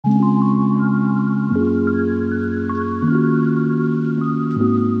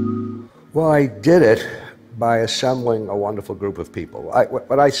Well, I did it by assembling a wonderful group of people.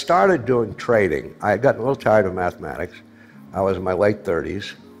 When I started doing trading, I had gotten a little tired of mathematics. I was in my late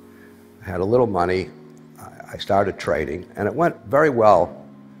 30s, I had a little money, I started trading, and it went very well.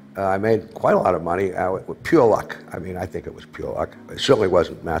 I made quite a lot of money with pure luck. I mean, I think it was pure luck. It certainly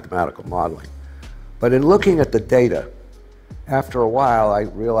wasn't mathematical modeling. But in looking at the data, after a while, I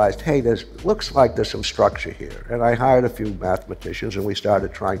realized, hey, looks like there's some structure here. And I hired a few mathematicians, and we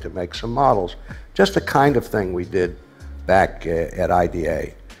started trying to make some models. Just the kind of thing we did back at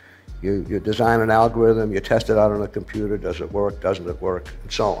IDA. You design an algorithm, you test it out on a computer, does it work, doesn't it work,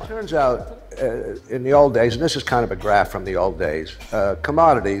 and so on. It turns out, in the old days, and this is kind of a graph from the old days,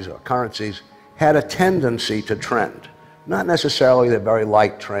 commodities or currencies had a tendency to trend. Not necessarily the very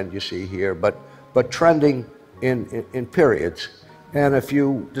light trend you see here, but trending in periods. And if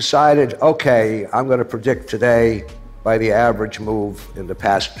you decided, okay, I'm going to predict today by the average move in the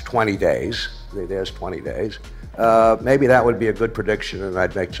past 20 days, there's 20 days, maybe that would be a good prediction and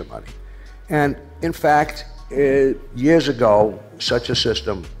I'd make some money. And in fact, years ago, such a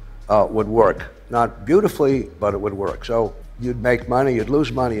system would work. Not beautifully, but it would work. So you'd make money, you'd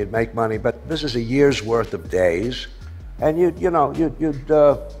lose money, you'd make money, but this is a year's worth of days, and you'd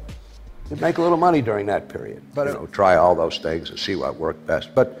make a little money during that period. But try all those things and see what worked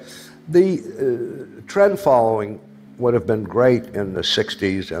best. But the trend following would have been great in the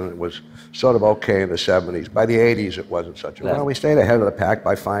 60s, and it was sort of okay in the 70s. By the 80s, it wasn't such a well. We stayed ahead of the pack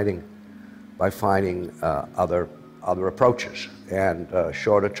by finding other approaches and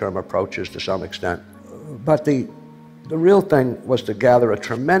shorter-term approaches to some extent. But the real thing was to gather a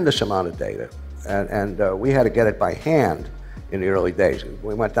tremendous amount of data, and we had to get it by hand in the early days.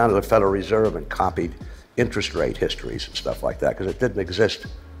 We went down to the Federal Reserve and copied interest rate histories and stuff like that because it didn't exist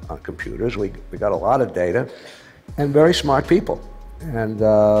on computers. We got a lot of data and very smart people, and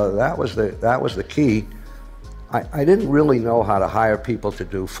that was the key. I didn't really know how to hire people to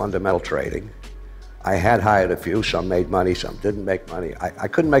do fundamental trading. I had hired a few, some made money, some didn't make money. I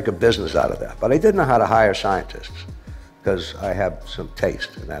couldn't make a business out of that, but I did know how to hire scientists because I have some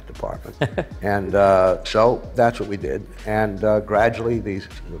taste in that department. And so that's what we did. And gradually these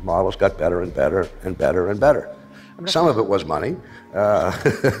models got better and better and better and better. Some of it was money.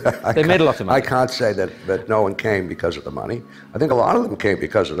 They made a lot of money. I can't say that no one came because of the money. I think a lot of them came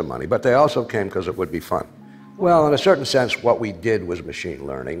because of the money, but they also came because it would be fun. Well, in a certain sense, what we did was machine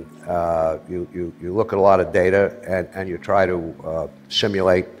learning. You look at a lot of data and you try to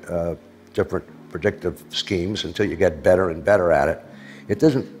simulate different predictive schemes until you get better and better at it. It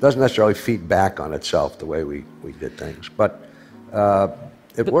doesn't necessarily feed back on itself the way we did things, but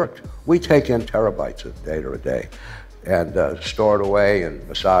it worked. We take in terabytes of data a day and store it away and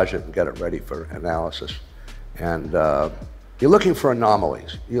massage it and get it ready for analysis. And you're looking for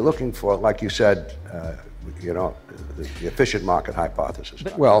anomalies. You're looking for, like you said, the efficient market hypothesis.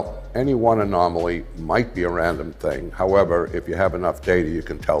 Well, any one anomaly might be a random thing. However, if you have enough data, you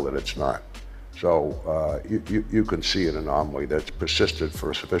can tell that it's not. So you can see an anomaly that's persisted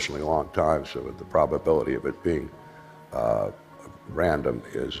for a sufficiently long time so that the probability of it being random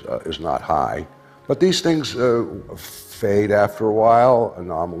is not high. But these things fade after a while.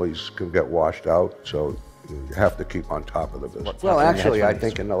 Anomalies can get washed out, so you have to keep on top of the business. Well, actually, I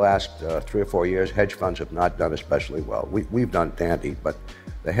think in the last 3 or 4 years, hedge funds have not done especially well. We've done dandy, but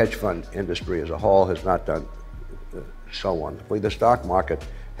the hedge fund industry as a whole has not done so wonderfully. The stock market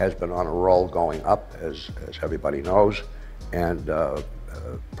has been on a roll going up, as everybody knows, and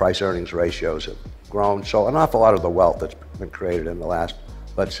price-earnings ratios have grown. So an awful lot of the wealth that's been created in the last,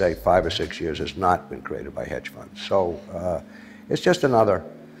 let's say, 5 or 6 years has not been created by hedge funds. So it's just another,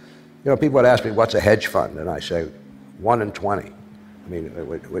 people would ask me, what's a hedge fund? And I say, 1 in 20. I mean,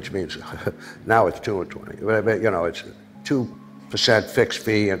 which means now it's 2 in 20. It's 2% fixed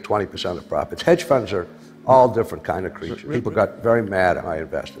fee and 20% of profits. Hedge funds are all different kind of creatures. People got very mad at my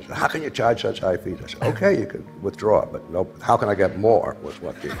investors. How can you charge such high fees? I said, okay, you can withdraw, but no, how can I get more was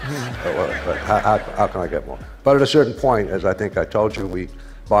what the, how can I get more? But at a certain point, as I think I told you, we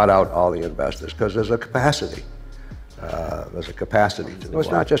bought out all the investors because there's a capacity. There's a capacity to do it. It's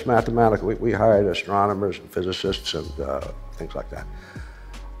not just mathematical. We hired astronomers and physicists and things like that.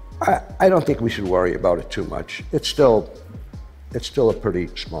 I don't think we should worry about it too much. It's still a pretty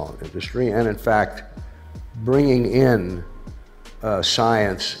small industry, and in fact, bringing in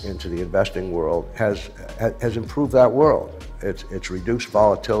science into the investing world has improved that world. It's reduced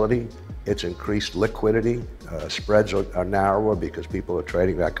volatility, it's increased liquidity, spreads are narrower because people are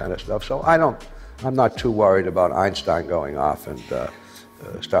trading that kind of stuff. So I'm not too worried about Einstein going off and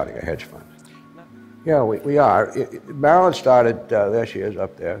starting a hedge fund. Yeah, we are. Marilyn started, there she is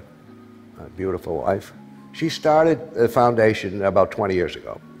up there. a beautiful wife. She started the foundation about 20 years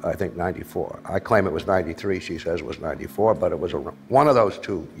ago, I think 94. I claim it was 93, she says it was 94, but it was one of those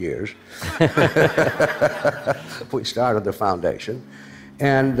 2 years. We started the foundation.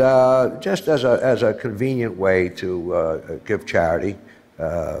 And just as a convenient way to give charity,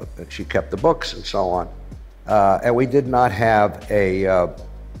 she kept the books and so on. And we did not have a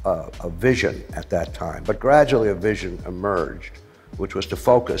vision at that time, but gradually a vision emerged, which was to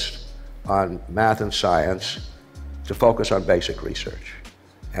focus on math and science, to focus on basic research.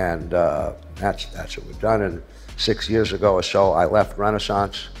 And that's what we've done. And 6 years ago or so, I left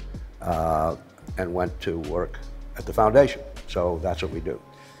Renaissance and went to work at the foundation. So that's what we do.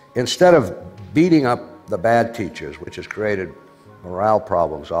 Instead of beating up the bad teachers, which has created morale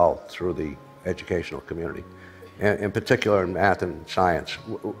problems all through the educational community, in particular in math and science,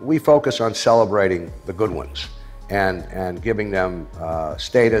 we focus on celebrating the good ones and giving them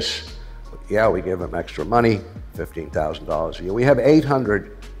status. Yeah, we give them extra money, $15,000 a year. We have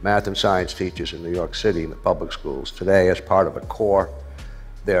 800 math and science teachers in New York City in the public schools today as part of a core.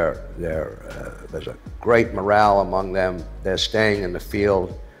 There's a great morale among them. They're staying in the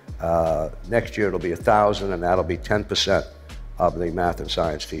field. Next year it'll be 1,000, and that'll be 10% of the math and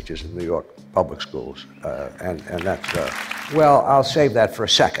science teachers in New York public schools. And that's, well, I'll save that for a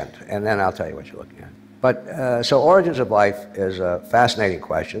second, and then I'll tell you what you're looking at. But so origins of life is a fascinating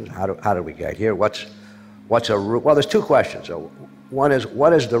question. How did we get here? What's a root? Well, there's two questions. So one is,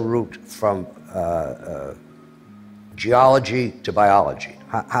 what is the route from geology to biology?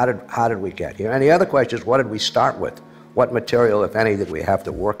 How did we get here? And the other question is, what did we start with? What material, if any, did we have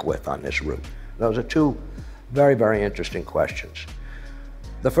to work with on this route? Those are two very, very interesting questions.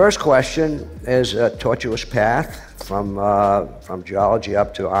 The first question is a tortuous path from geology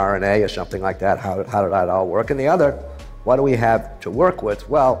up to RNA or something like that. How did that all work? And the other, what do we have to work with?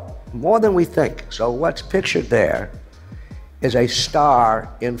 Well, more than we think. So what's pictured there is a star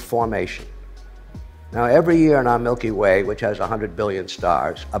in formation. Now, every year in our Milky Way, which has 100 billion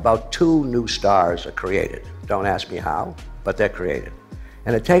stars, about 2 new stars are created. Don't ask me how, but they're created.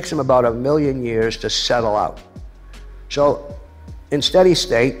 And it takes them about 1 million years to settle out. So in steady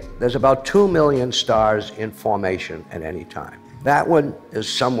state, there's about 2 million stars in formation at any time. That one is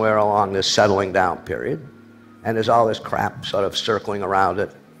somewhere along this settling down period, and there's all this crap sort of circling around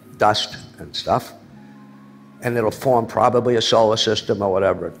it, dust and stuff, and it'll form probably a solar system or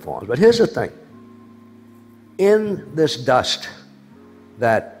whatever it forms. But here's the thing. In this dust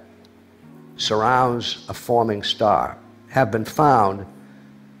that surrounds a forming star have been found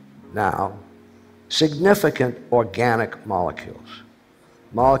now significant organic molecules.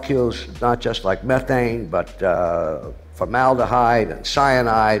 Molecules not just like methane, but formaldehyde and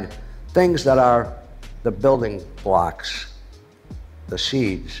cyanide, things that are the building blocks, the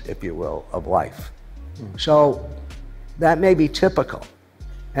seeds, if you will, of life. So that may be typical.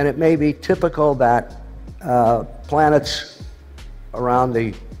 And it may be typical that planets around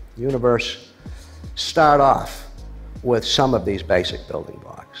the universe start off with some of these basic building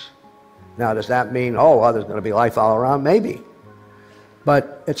blocks. Now, does that mean, oh, well, there's going to be life all around? Maybe.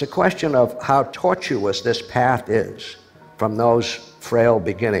 But it's a question of how tortuous this path is from those frail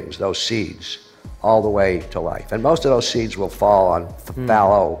beginnings, those seeds, all the way to life. And most of those seeds will fall on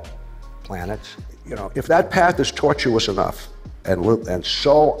fallow planets. You know, if that path is tortuous enough and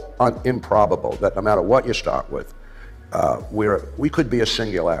so improbable that no matter what you start with, we could be a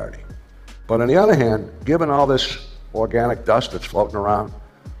singularity. But on the other hand, given all this organic dust that's floating around,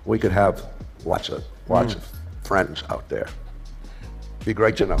 we could have lots of friends out there. Be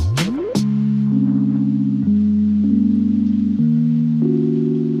great to know.